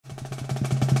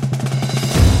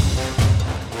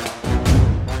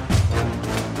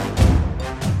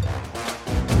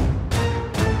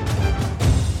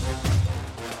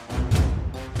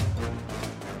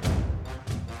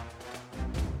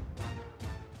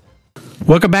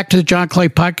Welcome back to the John Clay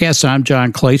Podcast. I'm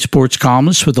John Clay, sports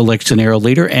columnist with the Lexington Herald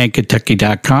Leader and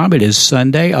Kentucky.com. It is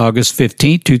Sunday, August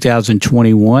 15th,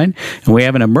 2021, and we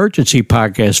have an emergency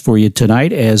podcast for you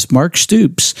tonight as Mark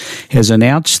Stoops has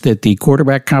announced that the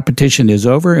quarterback competition is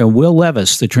over and Will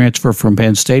Levis, the transfer from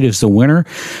Penn State, is the winner.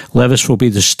 Levis will be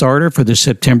the starter for the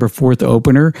September 4th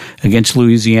opener against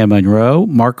Louisiana Monroe.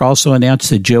 Mark also announced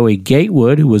that Joey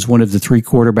Gatewood, who was one of the three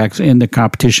quarterbacks in the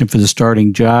competition for the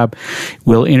starting job,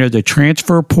 will enter the transfer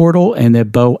portal, and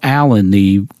that Bo Allen,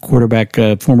 the quarterback,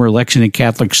 former Lexington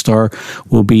Catholic star,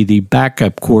 will be the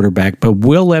backup quarterback. But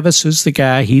Will Levis is the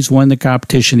guy. He's won the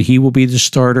competition. He will be the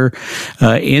starter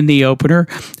in the opener.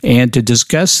 And to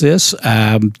discuss this,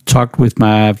 talked with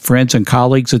my friends and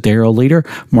colleagues at the Herald Leader,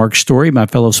 Mark Story, my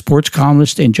fellow sports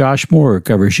columnist, and Josh Moore, who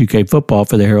covers UK football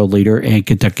for the Herald Leader and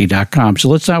Kentucky.com. So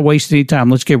let's not waste any time.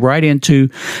 Let's get right into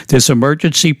this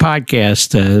emergency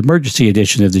podcast, emergency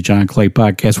edition of the John Clay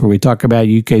Podcast, where we talk about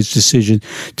UK's decision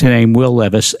to name Will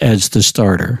Levis as the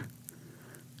starter.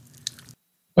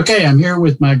 Okay, I'm here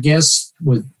with my guests,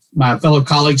 with my fellow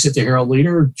colleagues at the Herald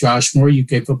Leader, Josh Moore,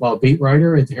 UK football beat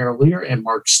writer at the Herald Leader, and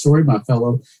Mark Story, my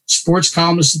fellow sports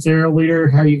columnist at the Herald Leader.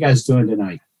 How are you guys doing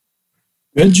tonight?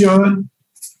 Good, John.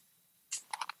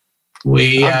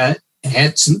 We had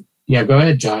some. Yeah, go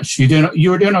ahead, Josh.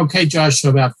 You were doing okay, Josh.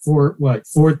 So about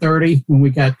 4:30 when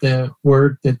we got the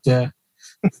word that there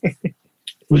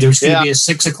was going to be a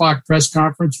 6:00 press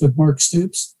conference with Mark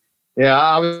Stoops. Yeah,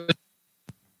 I was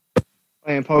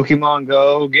playing Pokemon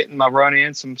Go, getting my run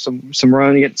in, some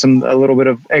run, getting a little bit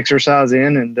of exercise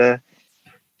in, and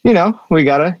we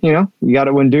gotta,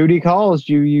 when duty calls,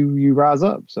 you rise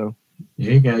up. So.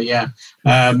 There you go. Yeah.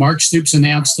 Mark Stoops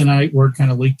announced tonight, word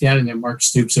kind of leaked out, and then Mark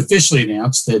Stoops officially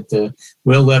announced that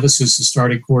Will Levis is the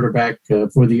starting quarterback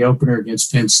for the opener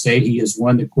against Penn State. He has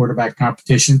won the quarterback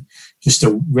competition just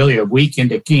really a week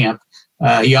into camp.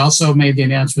 He also made the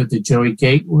announcement that Joey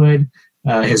Gatewood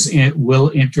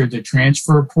will enter the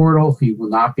transfer portal. He will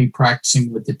not be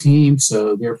practicing with the team,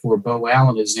 so therefore Bo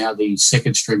Allen is now the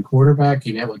second-string quarterback.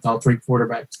 He met with all three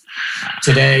quarterbacks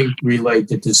today, relayed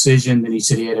the decision, and he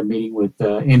said he had a meeting with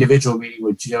individual meeting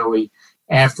with Joey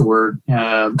afterward,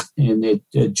 and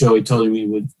that Joey told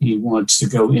him he wants to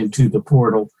go into the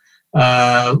portal.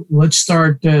 Let's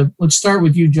start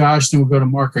with you, Josh, then we'll go to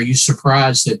Mark. Are you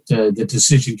surprised that the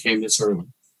decision came this early?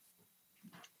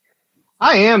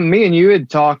 I am. Me and you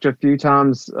had talked a few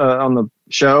times on the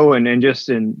show and just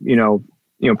in,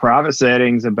 private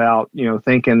settings about,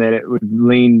 thinking that it would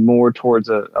lean more towards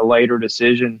a later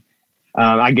decision.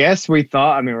 I guess we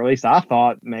thought, or at least I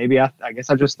thought maybe, I guess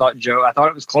I just thought I thought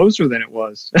it was closer than it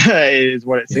was, is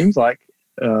what it seems like.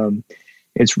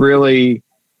 It's really,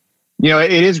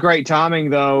 it is great timing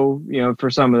though,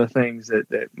 for some of the things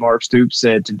that Mark Stoops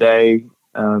said today,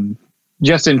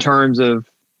 just in terms of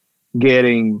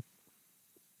getting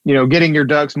your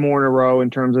ducks more in a row in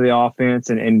terms of the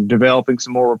offense and developing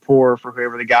some more rapport for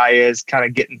whoever the guy is, kind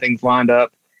of getting things lined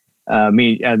up.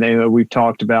 We've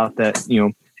talked about that,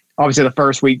 obviously the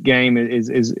first week game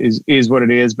is what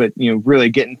it is, but, really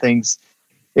getting things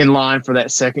in line for that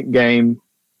second game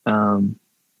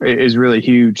is really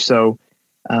huge. So,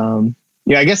 I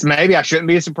guess maybe I shouldn't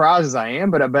be as surprised as I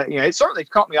am, but it certainly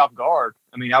caught me off guard.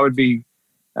 I would be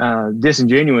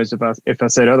disingenuous if I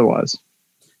said otherwise.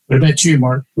 What about you,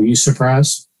 Mark? Were you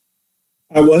surprised?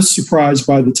 I was surprised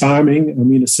by the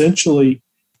timing. Essentially,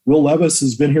 Will Levis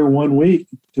has been here 1 week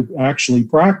to actually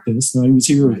practice. Now, he was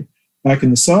here back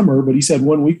in the summer, but he's had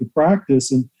 1 week of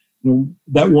practice. And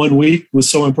that 1 week was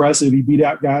so impressive. He beat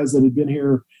out guys that had been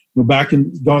here back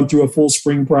and gone through a full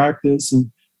spring practice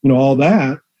and all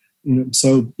that.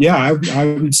 So, yeah, I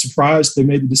was surprised they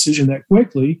made the decision that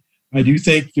quickly. I do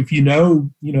think if you know.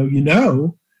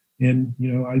 And,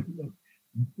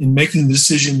 in making the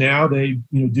decision now, they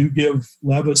do give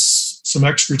Levis some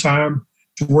extra time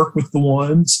to work with the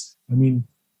ones.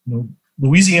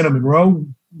 Louisiana Monroe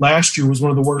last year was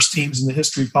one of the worst teams in the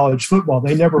history of college football.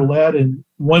 They never led in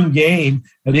one game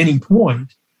at any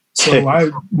point. So I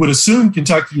would assume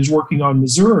Kentucky is working on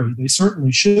Missouri. They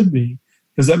certainly should be,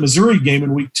 because that Missouri game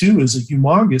in week 2 is a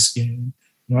humongous game.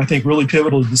 I think really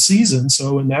pivotal to the season.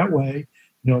 So in that way,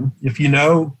 if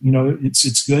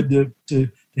it's good to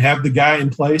have the guy in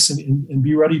place and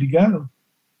be ready to go.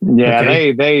 Yeah,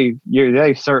 okay.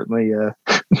 they certainly,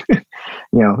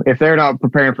 if they're not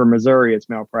preparing for Missouri, it's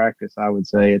malpractice, I would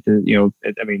say.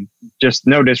 Just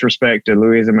no disrespect to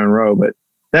Louisiana Monroe, but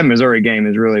that Missouri game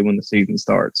is really when the season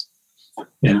starts.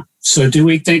 Yeah. So do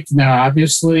we think now,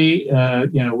 obviously,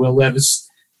 Will Levis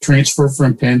transfer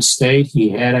from Penn State. He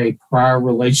had a prior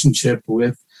relationship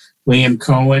with Liam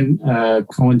Cohen.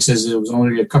 Cohen says it was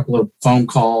only a couple of phone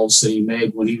calls that he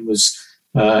made when he was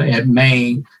at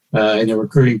Maine in the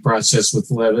recruiting process with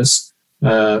Levis.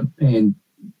 And,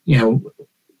 you know,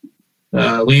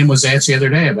 Liam was asked the other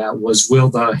day about will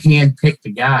the hand pick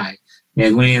the guy?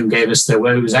 And Liam gave us he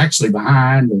was actually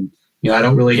behind. And, you know, I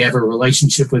don't really have a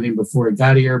relationship with him before he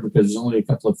got here because there's only a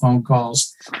couple of phone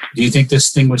calls. Do you think this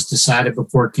thing was decided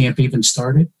before camp even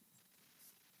started?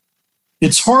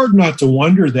 It's hard not to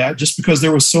wonder that, just because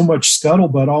there was so much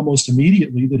scuttlebutt almost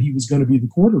immediately that he was going to be the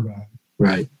quarterback.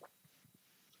 Right.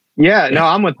 Yeah, no,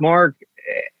 I'm with Mark.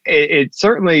 It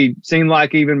certainly seemed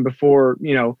like even before,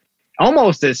 you know,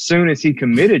 almost as soon as he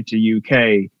committed to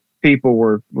UK, people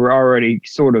were already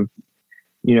sort of,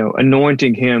 you know,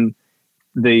 anointing him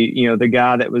the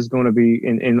guy that was going to be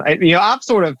in you know, I've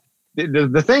sort of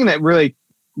the thing that really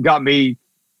got me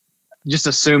just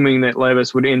assuming that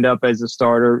Levis would end up as a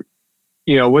starter,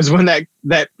 you know, was when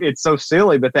that it's so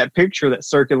silly, but that picture that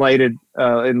circulated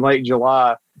in late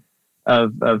July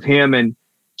of him and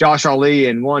Josh Ali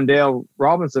and Wan'Dale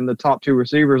Robinson, the top two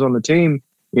receivers on the team,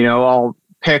 you know, all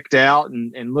pecked out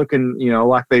and looking, you know,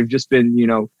 like they've just been, you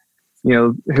know,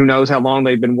 who knows how long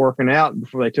they've been working out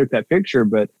before they took that picture.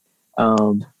 But you're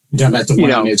talking about the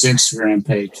one on his Instagram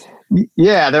page.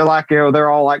 Yeah, they're like, you know,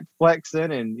 they're all like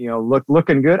flexing and, you know,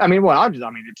 looking good. I mean, I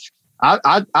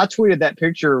tweeted that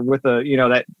picture with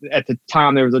that at the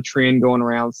time there was a trend going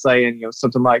around saying, you know,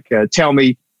 something like, tell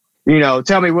me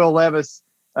Will Levis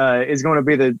is going to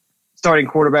be the starting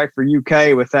quarterback for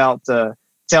UK without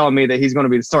telling me that he's going to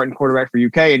be the starting quarterback for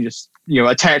UK, and just, you know,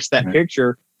 attach that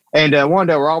picture. And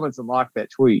Wan'Dale Robinson liked that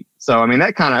tweet. So, I mean,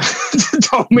 that kind of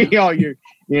told me all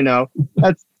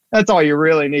that's all you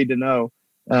really need to know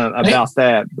about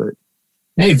that. But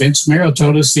hey, Vince Marrow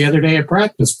told us the other day at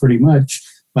practice, pretty much,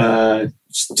 to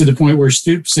the point where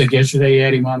Stoops said yesterday he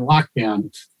had him on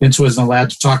lockdown. Vince wasn't allowed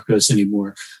to talk to us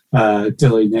anymore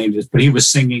until he named us, but he was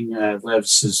singing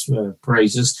Levis's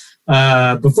praises.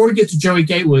 Before we get to Joey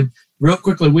Gatewood, real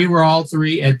quickly, we were all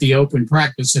three at the open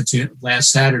practice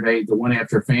last Saturday, the one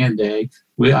after Fan Day.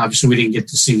 We didn't get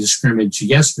to see the scrimmage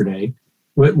yesterday.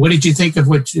 What did you think of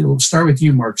we'll start with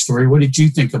you, Mark Story. What did you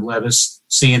think of Levis,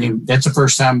 seeing him? That's the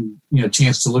first time, you know,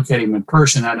 chance to look at him in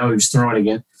person. I know he was throwing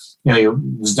against, you know, there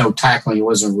was no tackling. It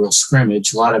wasn't a real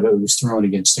scrimmage. A lot of it was thrown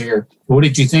against air. What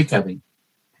did you think of him?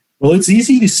 Well, it's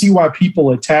easy to see why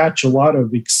people attach a lot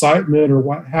of excitement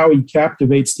or how he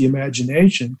captivates the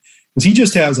imagination, because he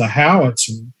just has a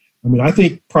howitzer. I mean, I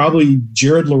think probably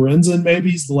Jared Lorenzen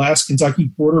maybe is the last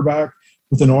Kentucky quarterback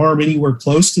with an arm anywhere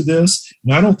close to this.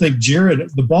 And I don't think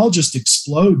the ball just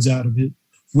explodes out of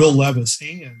Will Levis'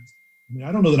 hands. I mean,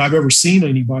 I don't know that I've ever seen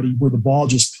anybody where the ball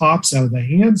just pops out of the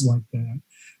hands like that.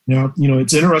 Now, you know,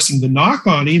 it's interesting. The knock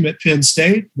on him at Penn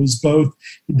State was both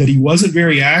that he wasn't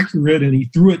very accurate and he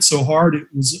threw it so hard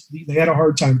they had a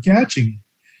hard time catching it.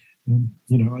 And,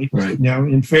 you know, Now,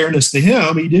 in fairness to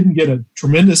him, he didn't get a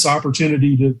tremendous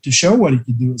opportunity to show what he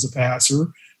could do as a passer.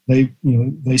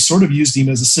 They sort of used him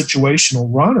as a situational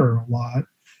runner a lot.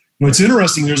 You know, it's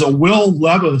interesting. There's a Will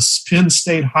Levis Penn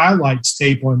State highlights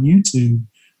tape on YouTube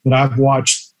that I've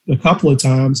watched a couple of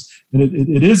times, and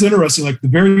it is interesting. Like the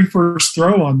very first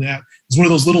throw on that is one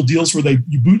of those little deals where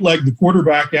you bootleg the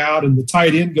quarterback out and the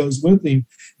tight end goes with him.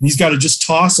 And he's got to just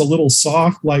toss a little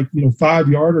soft,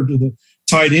 5-yarder to the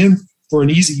tight end for an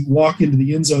easy walk into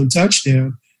the end zone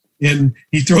touchdown. And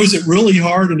he throws it really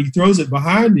hard and he throws it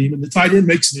behind him, and the tight end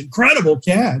makes an incredible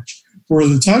catch for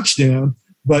the touchdown.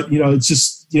 But, you know, it's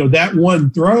just, you know, that one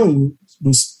throw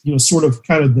was, you know, sort of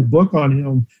kind of the book on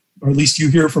him, or at least you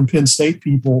hear from Penn State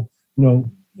people, you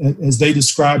know, as they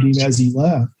described him as he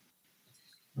left.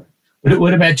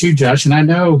 What about you, Josh? And I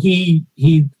know he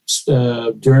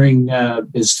during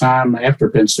his time after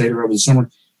Penn State or over the summer,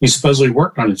 he supposedly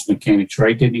worked on his mechanics,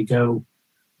 right? Didn't he go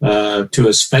to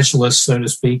a specialist, so to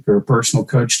speak, or a personal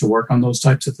coach to work on those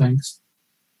types of things?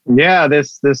 Yeah,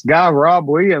 this guy Rob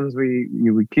Williams,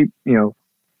 we keep, you know,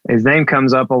 his name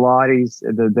comes up a lot. He's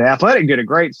the Athletic did a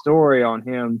great story on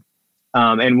him,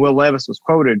 and Will Levis was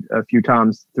quoted a few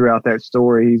times throughout that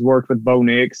story. He's worked with Bo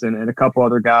Nix and a couple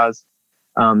other guys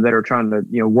that are trying to,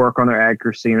 you know, work on their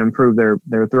accuracy and improve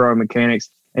their throwing mechanics.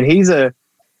 And he's I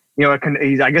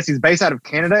guess he's based out of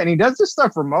Canada, and he does this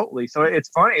stuff remotely. So it's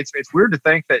funny. It's weird to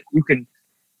think that you can,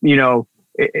 you know,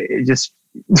 it just,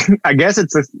 I guess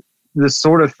it's this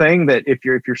sort of thing that if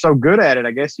you're so good at it,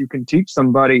 I guess you can teach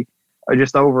somebody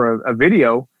just over a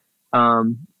video,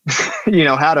 you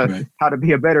know, how to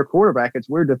be a better quarterback. It's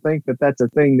weird to think that that's a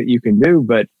thing that you can do,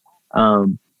 but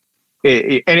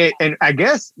and I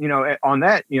guess, on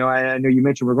that, I know you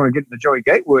mentioned we're going to get to Joey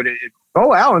Gatewood.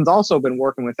 Bo Allen's also been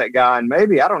working with that guy, and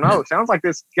maybe, I don't know, it sounds like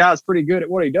this guy's pretty good at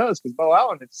what he does, because Bo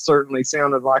Allen, it certainly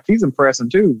sounded like he's impressing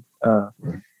too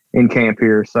in camp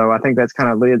here. So I think that's kind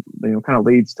of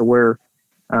leads to where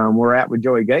we're at with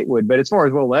Joey Gatewood. But as far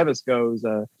as Will Levis goes,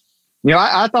 I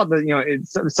thought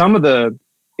that some of the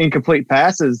incomplete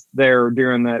passes there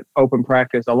during that open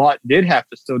practice, a lot did have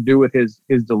to still do with his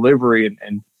delivery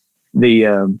and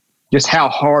the just how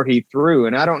hard he threw.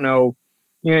 And I don't know,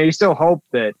 you still hope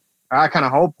that. I kind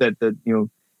of hope that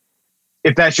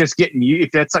if that's just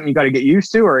if that's something you got to get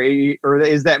used to, or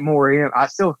is that more? I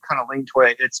still kind of lean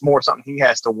toward it's more something he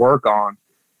has to work on,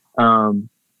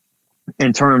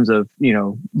 in terms of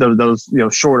those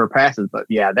shorter passes. But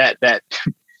yeah, that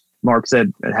Mark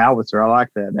said at Howitzer, I like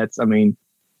that.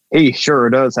 He sure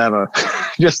does have a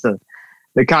just the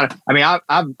kind of. I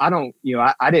don't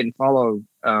I didn't follow.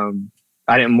 I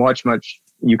didn't watch much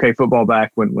UK football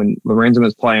back when Lorenzen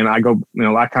was playing. I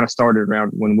kind of started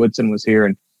around when Woodson was here,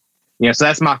 and so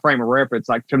that's my frame of reference.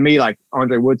 Like, to me, like,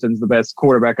 Andre Woodson's the best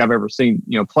quarterback I've ever seen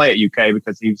play at UK,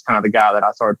 because he was kind of the guy that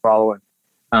I started following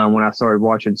when I started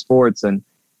watching sports. And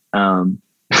but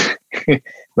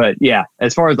yeah,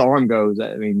 as far as the arm goes,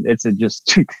 it's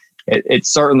it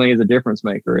certainly is a difference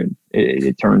maker, and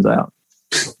it turns out.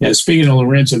 Yeah, speaking of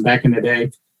Lorenzen, back in the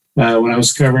day, when I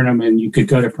was covering him, and you could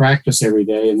go to practice every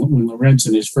day. And when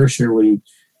Lorenzen, his first year when he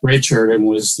redshirted and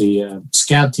was the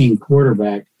scout team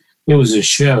quarterback, it was a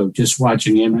show just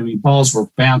watching him. Balls were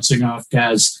bouncing off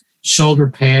guys' shoulder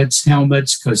pads,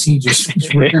 helmets, because he just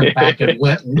was rearing back and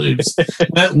let loose,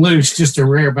 just to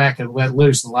rear back and let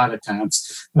loose a lot of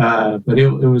times. But it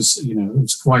was, it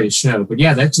was quite a show. But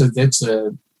yeah, that's a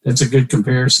good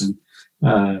comparison.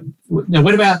 Now,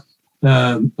 what about?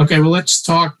 Okay, well, let's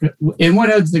talk. And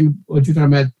one other thing, what you're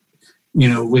talking about,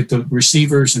 with the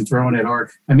receivers and throwing it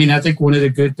hard. I think one of the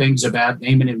good things about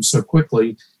naming him so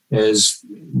quickly, as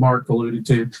Mark alluded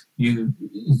to,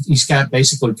 he's got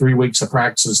basically 3 weeks of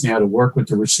practices now to work with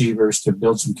the receivers to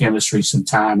build some chemistry, some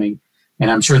timing. And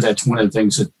I'm sure that's one of the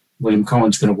things that Liam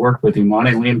Cohen's going to work with him on.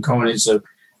 And Liam Cohen is a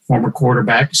former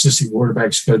assistant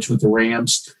quarterbacks coach with the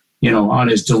Rams, on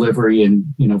his delivery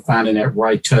and, finding that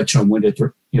right touch on when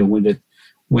to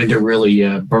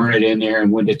really burn it in there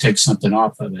and when to take something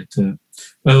off of it.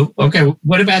 Okay,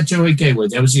 what about Joey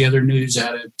Gatewood? That was the other news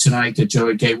out of tonight, that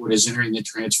Joey Gatewood is entering the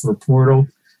transfer portal.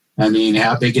 How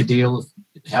big a deal is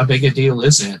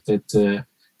that? That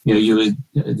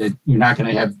that you're not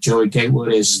going to have Joey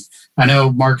Gatewood as. I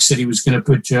know Mark said he was going to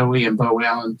put Joey and Bo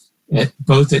Allen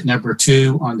both at number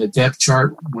 2 on the depth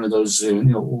chart, one of those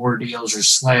or deals or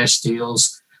slash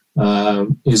deals.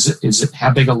 Is it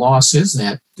how big a loss is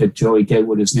that Joey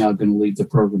Gatewood is now going to lead the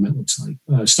program? It looks like.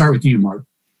 Start with you, Mark.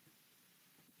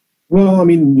 Well,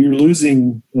 you're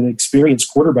losing an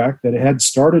experienced quarterback that had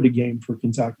started a game for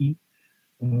Kentucky.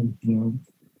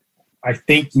 I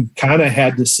think you kind of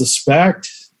had to suspect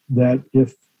that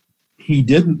if he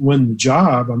didn't win the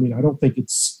job, I don't think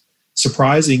it's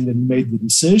surprising that he made the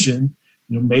decision.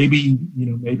 Maybe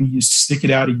you stick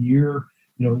it out a year.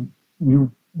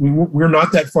 We're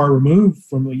not that far removed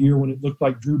from a year when it looked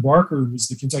like Drew Barker was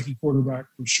the Kentucky quarterback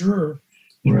for sure.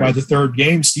 And by the third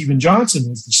game, Steven Johnson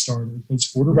was the starter,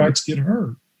 because quarterbacks get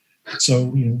hurt.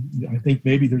 So, I think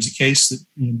maybe there's a case that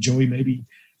Joey maybe,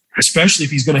 especially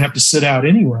if he's going to have to sit out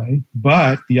anyway.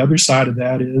 But the other side of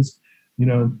that is,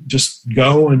 just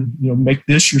go and make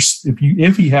this your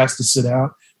if he has to sit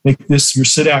out, make this your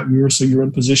sit out year, so you're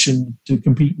in position to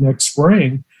compete next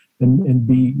spring and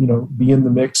be in the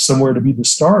mix somewhere to be the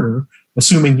starter,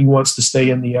 assuming he wants to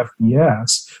stay in the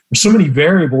FBS. There's so many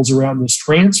variables around this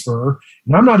transfer,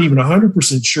 and I'm not even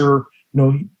 100% sure.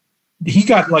 He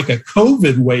got like a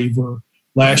COVID waiver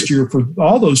last year for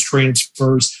all those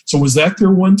transfers. So was that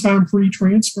their one-time free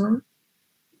transfer?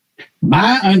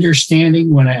 My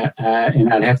understanding, and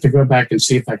I'd have to go back and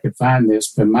see if I could find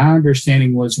this, but my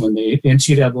understanding was when the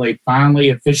NCAA finally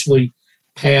officially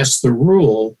passed the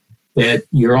rule that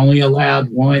you're only allowed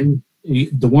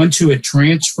the ones who had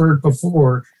transferred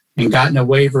before and gotten a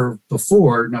waiver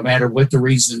before, no matter what the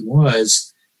reason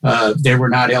was, they were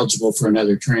not eligible for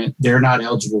another they're not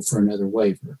eligible for another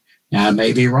waiver. Now, I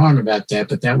may be wrong about that,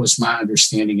 but that was my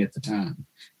understanding at the time.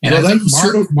 And I think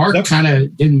Mark kind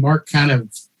of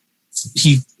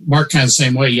the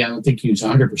same way. Yeah, I don't think he was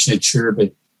 100% sure,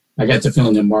 but I got the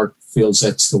feeling that Mark feels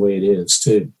that's the way it is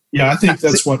too. Yeah, I think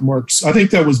that's what I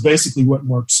think that was basically what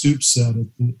Mark Stoops said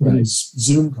at his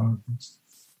Zoom conference.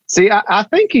 See, I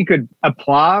think he could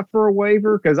apply for a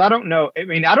waiver, because I don't know.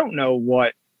 I don't know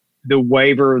what the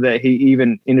waiver that he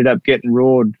even ended up getting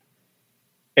ruled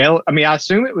I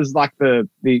assume it was like the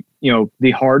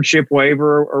hardship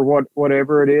waiver or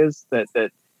whatever it is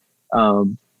that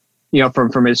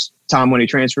from his time when he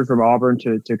transferred from Auburn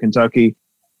to Kentucky,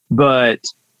 but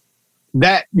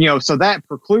that so that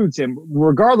precludes him,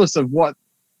 regardless of what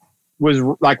was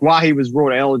like why he was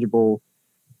ruled eligible.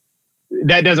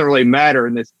 That doesn't really matter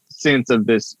in this sense of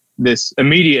this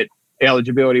immediate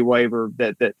eligibility waiver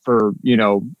that for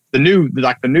the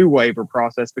new waiver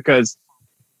process, because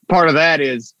part of that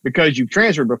is because you've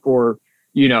transferred before,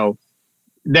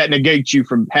 that negates you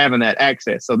from having that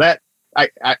access. So that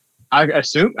I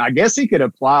guess he could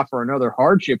apply for another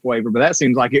hardship waiver, but that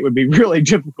seems like it would be really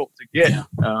difficult to get,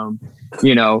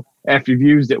 after you've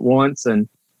used it once. And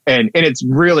it's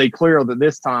really clear that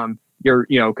this time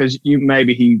because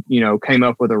he came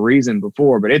up with a reason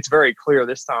before, but it's very clear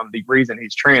this time the reason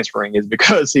he's transferring is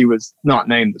because he was not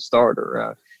named the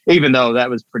starter, even though that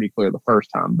was pretty clear the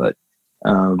first time. But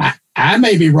I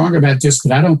may be wrong about this,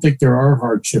 but I don't think there are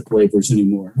hardship waivers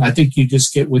anymore. I think you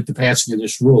just get with the passing of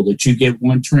this rule that you get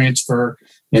one transfer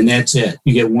and that's it.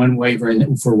 You get one waiver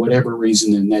and for whatever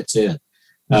reason, and that's it.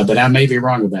 But I may be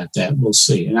wrong about that. We'll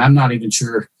see. And I'm not even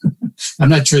sure. I'm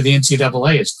not sure the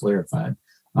NCAA has clarified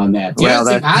on that. The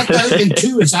other thing I thought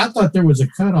too is I thought there was a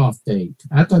cutoff date.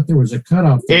 It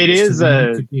is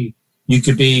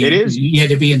you had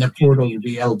to be in the portal to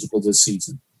be eligible this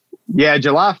season. Yeah,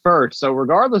 July 1st. So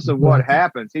regardless of what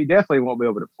happens, he definitely won't be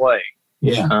able to play.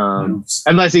 Yeah.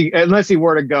 Unless he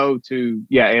were to go to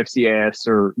FCS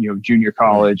or junior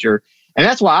college and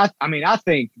that's why I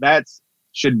think that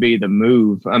should be the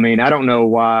move. I mean, I don't know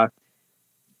why.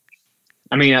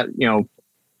 I mean,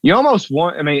 you almost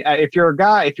want. I mean, if you're a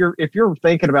guy, if you're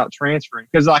thinking about transferring,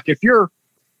 because like if you're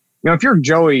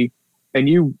Joey and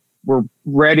you were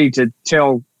ready to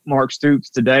tell Mark Stoops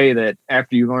today that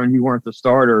after you learned you weren't the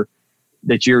starter,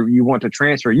 that you want to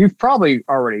transfer, you've probably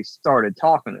already started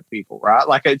talking to people, right?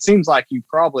 Like it seems like you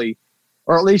probably,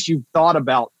 or at least you've thought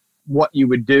about what you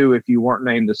would do if you weren't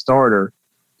named the starter.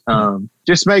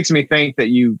 Just makes me think that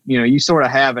you sort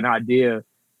of have an idea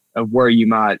of where you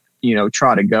might,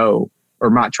 try to go or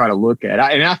might try to look at.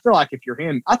 And I feel like if you're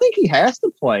him, I think he has to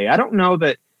play. I don't know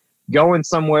that going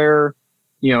somewhere,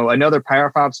 another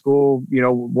Power 5 school, I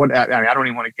don't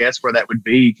even want to guess where that would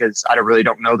be because I really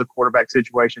don't know the quarterback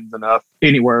situations enough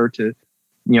anywhere to,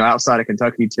 outside of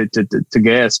Kentucky to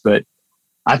guess. But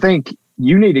I think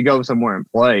you need to go somewhere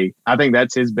and play. I think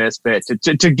that's his best bet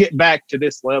to get back to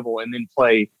this level and then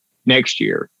play next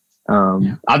year.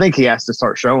 I think he has to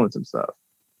start showing some stuff.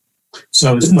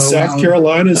 So didn't South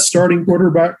Carolina's starting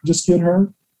quarterback just get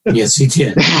hurt? Yes, he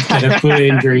did. Had a foot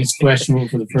injury. He's questionable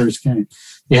for the first game.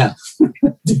 Yeah.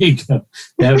 There you go.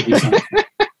 That would be something.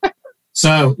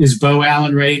 So is Bo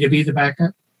Allen ready to be the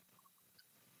backup?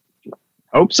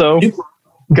 Hope so.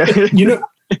 I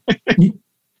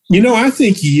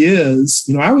think he is.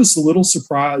 I was a little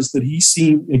surprised that he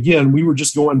seemed, again, we were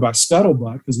just going by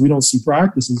scuttlebutt because we don't see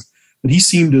practices, but he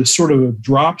seemed to sort of have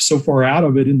dropped so far out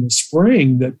of it in the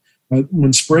spring that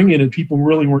when spring ended, people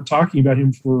really weren't talking about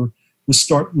him for the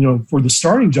start, for the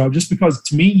starting job, just because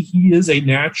to me, he is a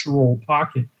natural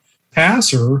pocket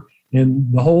passer.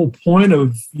 And the whole point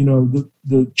of,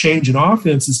 the change in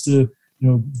offense is to,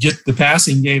 get the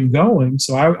passing game going.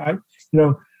 So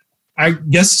I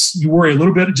guess you worry a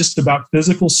little bit just about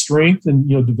physical strength and,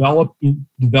 developing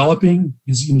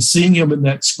because, seeing him in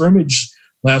that scrimmage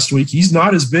last week, he's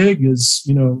not as big as,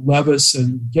 Levis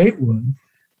and Gatewood,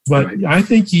 but right. I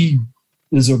think he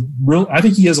has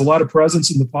a lot of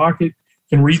presence in the pocket,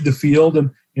 can read the field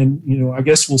and I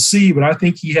guess we'll see, but I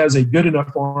think he has a good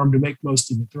enough arm to make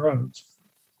most of the throws.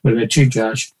 What about you,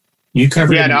 Josh? You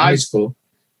covered him in high school.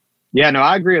 Yeah, no,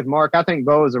 I agree with Mark. I think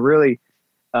Bo is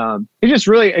he's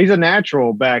a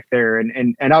natural back there.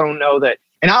 And I don't know that.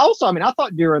 And I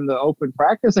thought during the open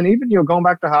practice and even, going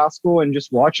back to high school and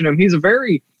just watching him, he's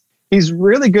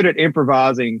really good at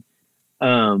improvising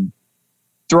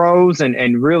throws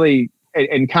and really,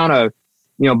 and kind of,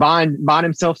 buying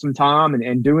himself some time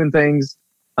and doing things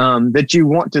that you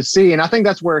want to see. And I think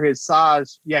that's where his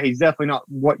size, he's definitely not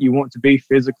what you want to be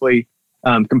physically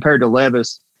compared to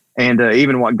Levis and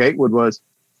even what Gatewood was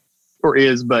or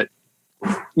is. But,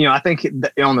 I think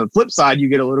on the flip side, you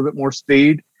get a little bit more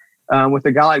speed with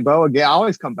a guy like Bo. Again, I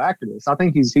always come back to this. I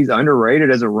think he's underrated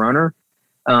as a runner.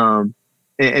 And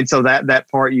so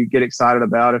that part you get excited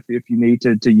about if you need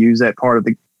to use that part of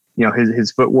the,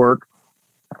 his footwork.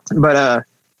 But,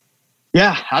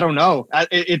 I don't know.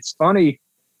 It's funny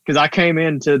because I came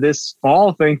into this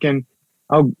fall thinking,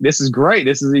 oh, this is great.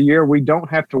 This is a year we don't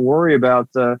have to worry about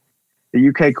the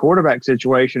UK quarterback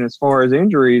situation as far as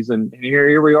injuries. And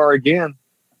here we are again.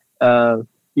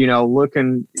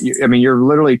 looking. I mean, you're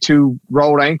literally 2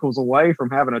 rolled ankles away from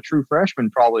having a true freshman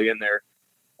probably in there.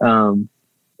 And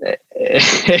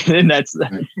that's,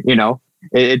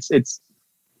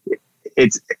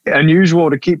 it's unusual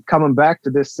to keep coming back to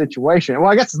this situation.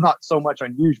 Well, I guess it's not so much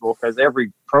unusual because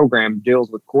every program deals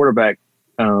with quarterback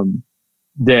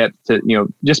depth,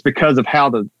 just because of how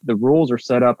the rules are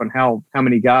set up and how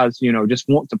many guys, just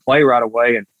want to play right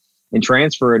away and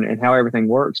transfer and how everything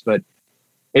works. But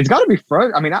it's got to be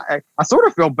frustrating. I mean, I sort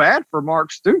of feel bad for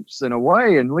Mark Stoops in a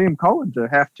way and Liam Cohen to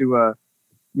have to,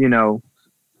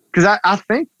 because I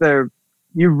think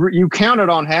you counted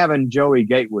on having Joey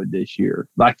Gatewood this year.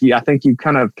 I think you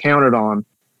kind of counted on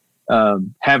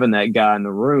having that guy in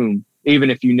the room, even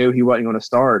if you knew he wasn't going to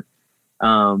start.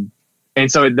 And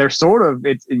so they're sort of,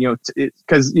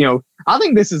 because, I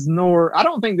think this is I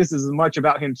don't think this is as much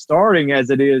about him starting as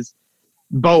it is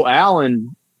Bo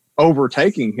Allen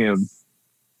overtaking him.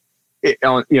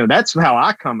 That's how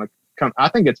I come. I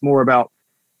think it's more about,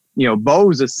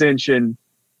 Bo's ascension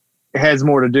has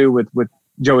more to do with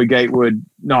Joey Gatewood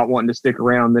not wanting to stick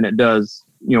around than it does,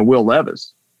 Will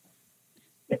Levis.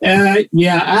 I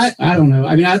don't know.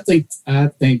 I mean, I think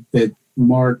that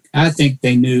Mark, I think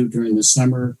they knew during the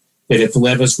summer that if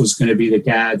Levis was going to be the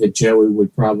guy, that Joey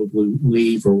would probably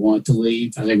leave or want to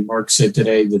leave. I think Mark said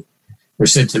tonight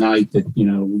that,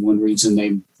 one reason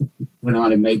they went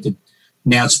on and made the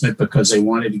announcement because they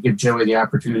wanted to give Joey the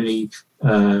opportunity,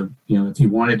 if he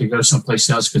wanted to go someplace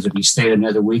else, because if he stayed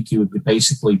another week, he would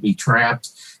basically be trapped,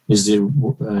 is the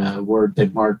word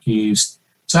that Mark used.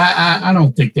 So I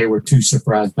don't think they were too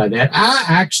surprised by that. I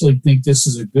actually think this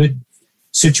is a good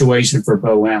situation for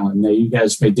Bo Allen. Now, you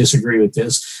guys may disagree with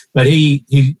this, but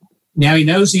he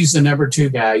knows he's the number 2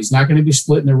 guy. He's not going to be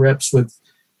splitting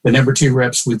the number 2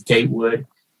 reps with Gatewood.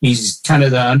 He's kind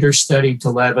of the understudy to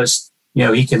Levis.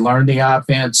 He can learn the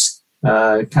offense,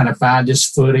 kind of find his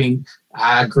footing.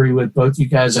 I agree with both you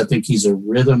guys. I think he's a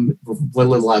rhythm. What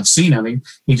little I've seen of him,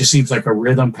 he just seems like a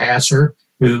rhythm passer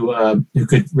who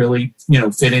could really,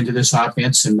 fit into this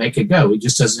offense and make it go. He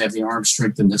just doesn't have the arm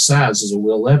strength and the size as a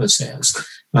Will Levis has.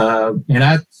 And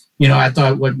I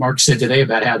thought what Mark said today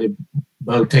about how did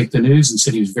Bo take the news and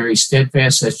said he was very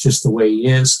steadfast. That's just the way he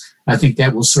is. I think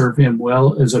that will serve him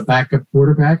well as a backup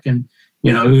quarterback. And,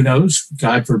 who knows,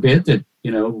 God forbid that,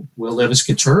 Will Levis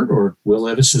gets hurt or Will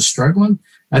Levis is struggling.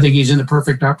 I think he's in the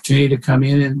perfect opportunity to come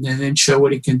in and then show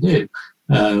what he can do.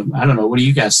 I don't know. What do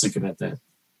you guys think about that?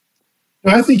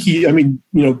 I think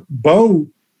Bo,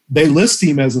 they list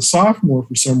him as a sophomore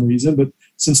for some reason, but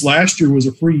since last year was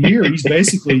a free year, he's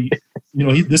basically,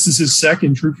 this is his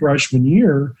second true freshman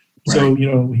year. Right. So,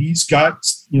 he's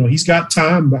got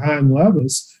time behind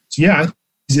Levis. So, yeah,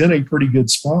 he's in a pretty good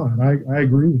spot. I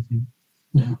agree with you.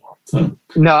 Yeah. So.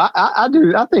 No, I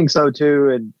do. I think so too.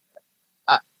 And,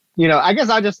 I guess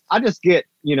I just get,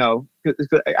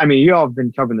 I mean, you all have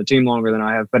been covering the team longer than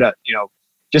I have, but,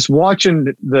 just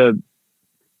watching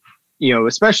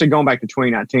especially going back to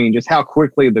 2019, just how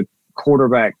quickly the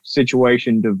quarterback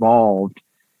situation devolved.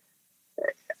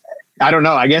 I don't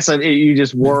know. I guess you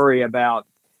just worry about,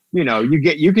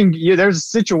 there's a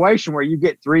situation where you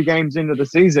get 3 games into the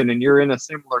season and you're in a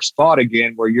similar spot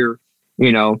again where you're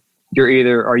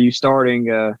either, are you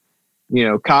starting,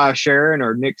 Kyle Sharon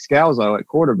or Nick Scalzo at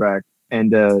quarterback?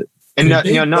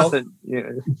 Nothing.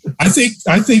 I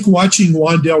think watching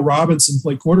Wan'Dale Robinson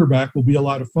play quarterback will be a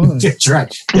lot of fun. That's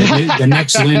right. The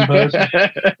next Lynn Bowden.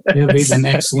 He'll be the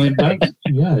next Lynn Bowden.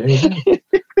 Yeah, there you go.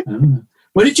 I don't know.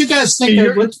 What did you guys think?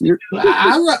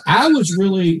 I was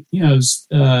really,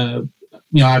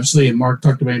 obviously, and Mark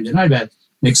talked about him tonight about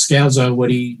Nick Scalzo, what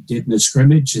he did in the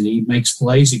scrimmage, and he makes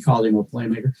plays. He called him a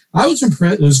playmaker. I was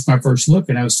impressed. It was my first look,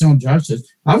 and I was telling Josh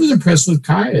this. I was impressed with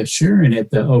Kyle Sharon at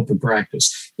the open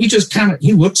practice. He just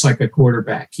he looks like a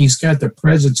quarterback. He's got the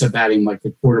presence about him like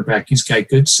a quarterback. He's got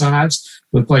good size.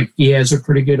 Look like he has a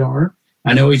pretty good arm.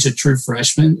 I know he's a true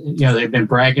freshman. They've been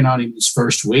bragging on him his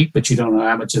first week, but you don't know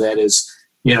how much of that is,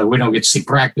 we don't get to see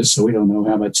practice, so we don't know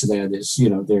how much of that is,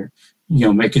 they're,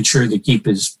 making sure to keep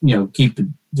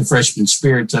the freshman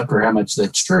spirits up, or how much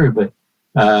that's true. But,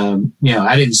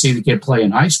 I didn't see the kid play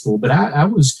in high school, but I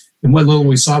was, and what little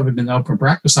we saw of him in the open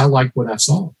practice, I liked what I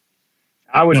saw.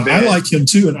 I like him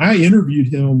too. And I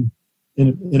interviewed him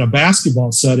in a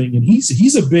basketball setting, and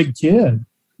he's a big kid.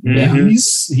 Yeah.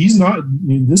 He's not,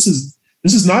 this is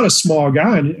not a small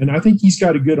guy. And I think he's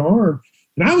got a good arm.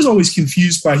 And I was always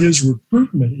confused by his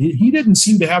recruitment. He didn't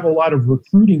seem to have a lot of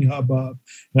recruiting hubbub.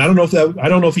 And I don't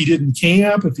know if he didn't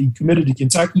camp, if he committed to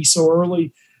Kentucky so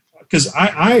early, because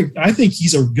I think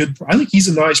he's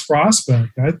a nice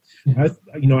prospect. I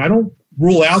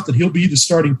rule out that he'll be the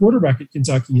starting quarterback at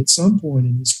Kentucky at some point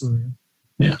in his career.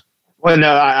 Yeah. Well,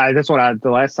 no, that's what the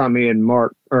last time me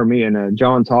and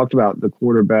John talked about the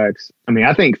quarterbacks. I mean,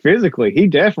 I think physically,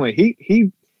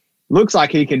 he looks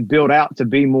like he can build out to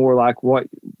be more like what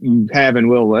you have in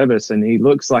Will Levis, and he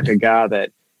looks like a guy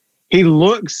that he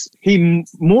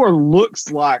more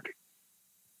looks like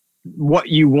what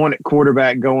you want at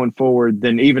quarterback going forward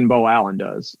than even Bo Allen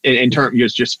does in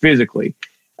terms just physically.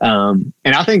 And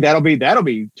I think that'll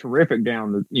be terrific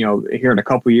down here in a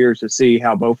couple of years to see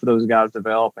how both of those guys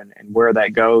develop and where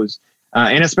that goes.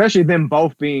 And especially them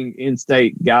both being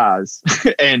in-state guys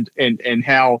and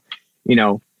how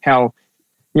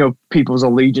people's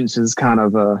allegiances kind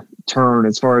of turn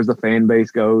as far as the fan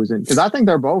base goes. And because I think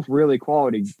they're both really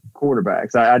quality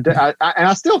quarterbacks. And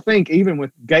I still think even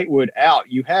with Gatewood out,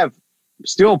 you have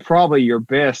still probably your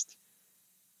best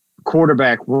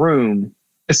quarterback room.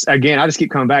 Again, I just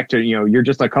keep coming back to, you're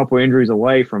just a couple injuries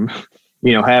away from,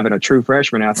 having a true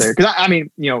freshman out there. Because I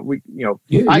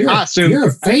assume you're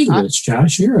a fatalist,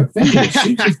 Josh. You're a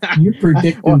fatalist. You're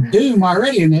predicting doom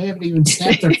already, and they haven't even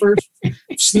snapped their first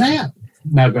snap.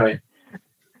 No, go ahead.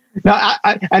 No,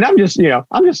 I'm just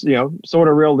sort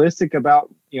of realistic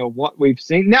about what we've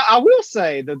seen. Now, I will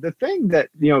say that the thing that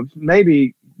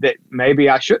maybe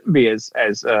I shouldn't be as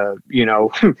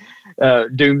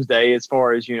doomsday as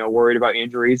far as worried about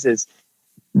injuries is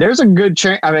there's a good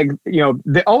chance. I mean,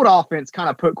 the old offense kind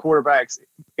of put quarterbacks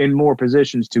in more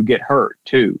positions to get hurt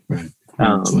too. Right.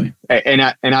 And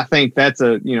I think that's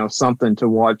something to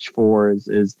watch for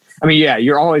is I mean, yeah,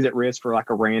 you're always at risk for like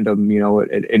a random,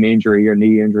 an injury or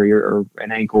knee injury or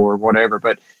an ankle or whatever.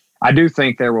 But I do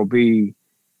think there will be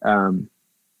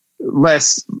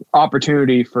less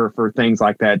opportunity for things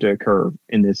like that to occur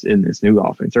in this new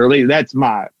offense, or at least that's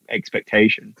my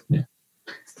expectation. Yeah.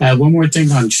 One more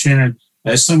thing on Shannon,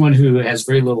 as someone who has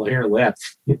very little hair left,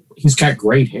 he's got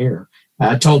great hair.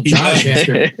 I told Josh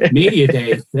after media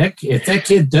day, if that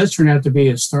kid does turn out to be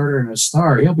a starter and a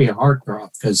star, he'll be a heartthrob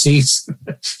because he's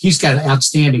got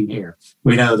outstanding hair.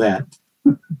 We know that.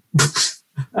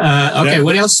 Okay,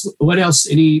 what else?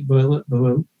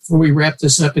 Before we wrap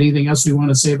this up, anything else we want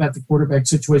to say about the quarterback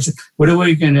situation? We're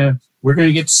going to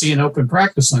get to see an open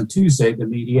practice on Tuesday, the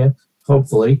media,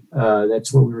 hopefully.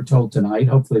 That's what we were told tonight.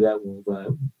 Hopefully that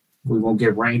will we won't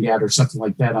get rained out or something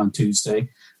like that on Tuesday.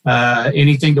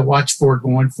 Anything to watch for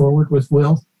going forward with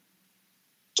Will?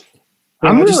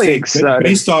 I'm really excited.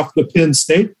 Based off the Penn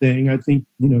State thing, I think,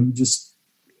 just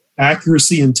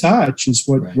accuracy and touch is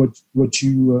what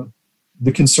you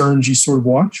the concerns you sort of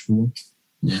watch for.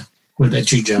 Yeah. What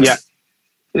about you, John? Yeah.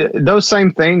 Those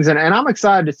same things. And I'm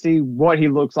excited to see what he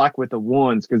looks like with the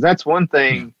ones, because that's one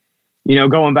thing,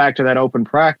 going back to that open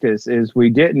practice is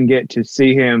we didn't get to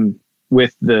see him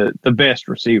with the best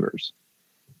receivers.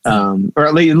 Or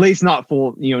at least not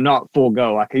full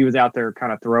go. Like he was out there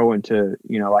kind of throwing to,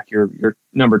 like your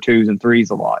number 2s and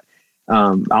 3s a lot.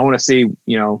 I want to see,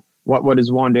 what does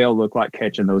Wan'Dale look like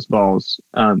catching those balls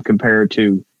compared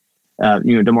to,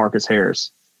 DeMarcus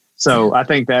Harris. So I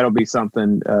think that'll be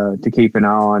something to keep an eye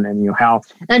on,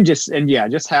 and just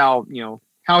how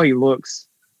he looks.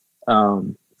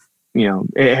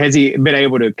 Has he been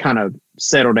able to kind of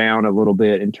settle down a little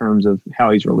bit in terms of how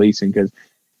he's releasing? Because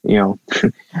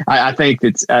I think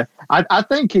it's I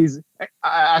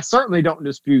certainly don't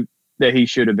dispute that he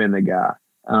should have been the guy.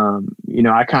 I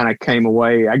kind of came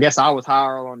away. I guess I was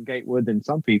higher on Gatewood than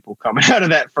some people coming out of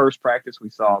that first practice we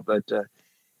saw, but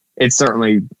it's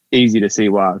certainly easy to see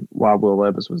why Will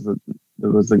Levis was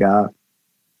the guy.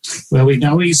 Well, we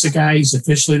know he's the guy. He's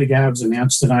officially the guy. It was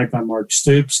announced tonight by Mark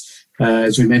Stoops.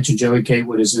 As we mentioned, Joey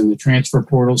Gatewood is in the transfer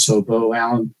portal, so Bo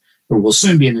Allen, or will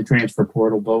soon be in the transfer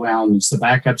portal. Bo Allen is the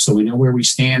backup, so we know where we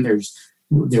stand.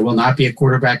 There will not be a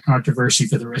quarterback controversy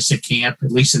for the rest of camp,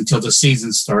 at least until the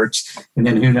season starts. And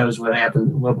then who knows what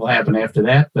will happen after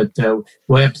that. But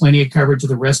we'll have plenty of coverage of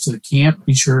the rest of the camp.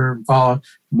 Be sure to follow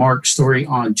Mark's story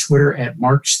on Twitter at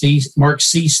Mark C.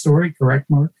 Story. Correct,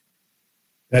 Mark?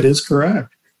 That is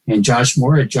correct. And Josh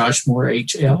Moore at Josh Moore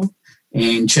HL.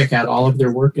 And check out all of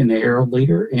their work in the Herald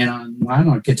Leader and online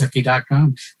on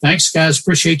Kentucky.com. Thanks, guys.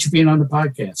 Appreciate you being on the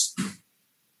podcast.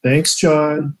 Thanks,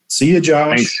 John. See you,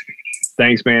 Josh.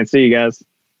 Thanks, man. See you guys.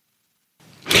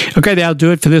 Okay, that'll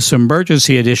do it for this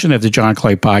emergency edition of the John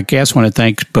Clay Podcast. I want to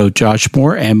thank both Josh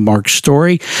Moore and Mark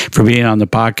Story for being on the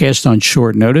podcast on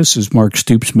short notice as Mark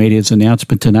Stoops made his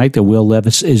announcement tonight that Will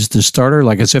Levis is the starter.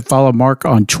 Like I said, follow Mark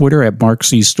on Twitter at Mark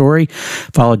C. Story.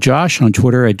 Follow Josh on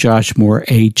Twitter at Josh Moore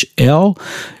HL.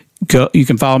 You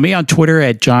can follow me on Twitter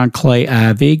at John Clay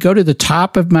IV. Go to the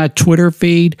top of my Twitter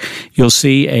feed. You'll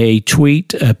see a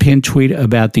pinned tweet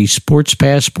about the Sports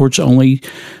Pass, sports only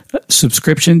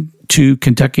subscription to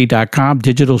Kentucky.com,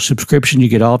 digital subscription. You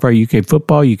get all of our UK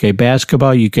football, UK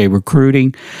basketball, UK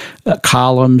recruiting,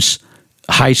 columns,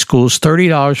 high schools,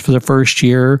 $30 for the first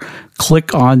year.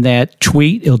 Click on that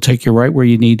tweet. It'll take you right where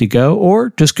you need to go, or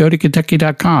just go to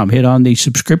Kentucky.com. Hit on the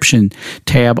subscription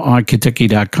tab on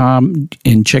Kentucky.com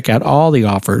and check out all the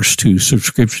offers to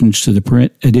subscriptions to the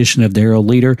print edition of the Herald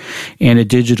Leader and a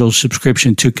digital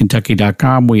subscription to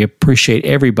Kentucky.com. We appreciate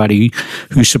everybody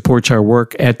who supports our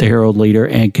work at the Herald Leader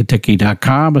and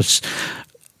Kentucky.com.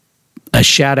 A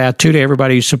shout out to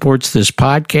everybody who supports this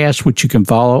podcast, which you can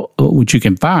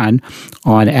find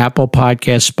on Apple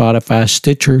Podcasts, Spotify,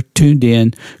 Stitcher,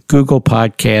 TuneIn, Google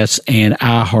Podcasts, and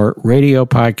iHeartRadio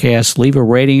Podcasts. Leave a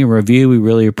rating and review. We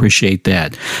really appreciate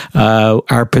that.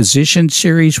 Our position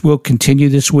series will continue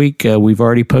this week. We've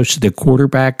already posted the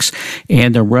quarterbacks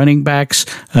and the running backs.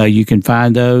 You can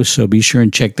find those, so be sure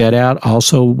and check that out.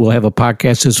 Also, we'll have a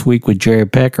podcast this week with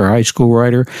Jared Peck, our high school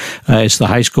writer. It's the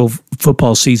high school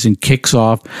football season kicks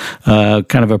off,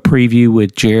 kind of a preview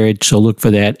with Jared, so look for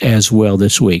that as well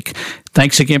this week.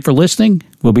 Thanks again for listening.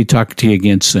 We'll be talking to you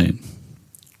again soon.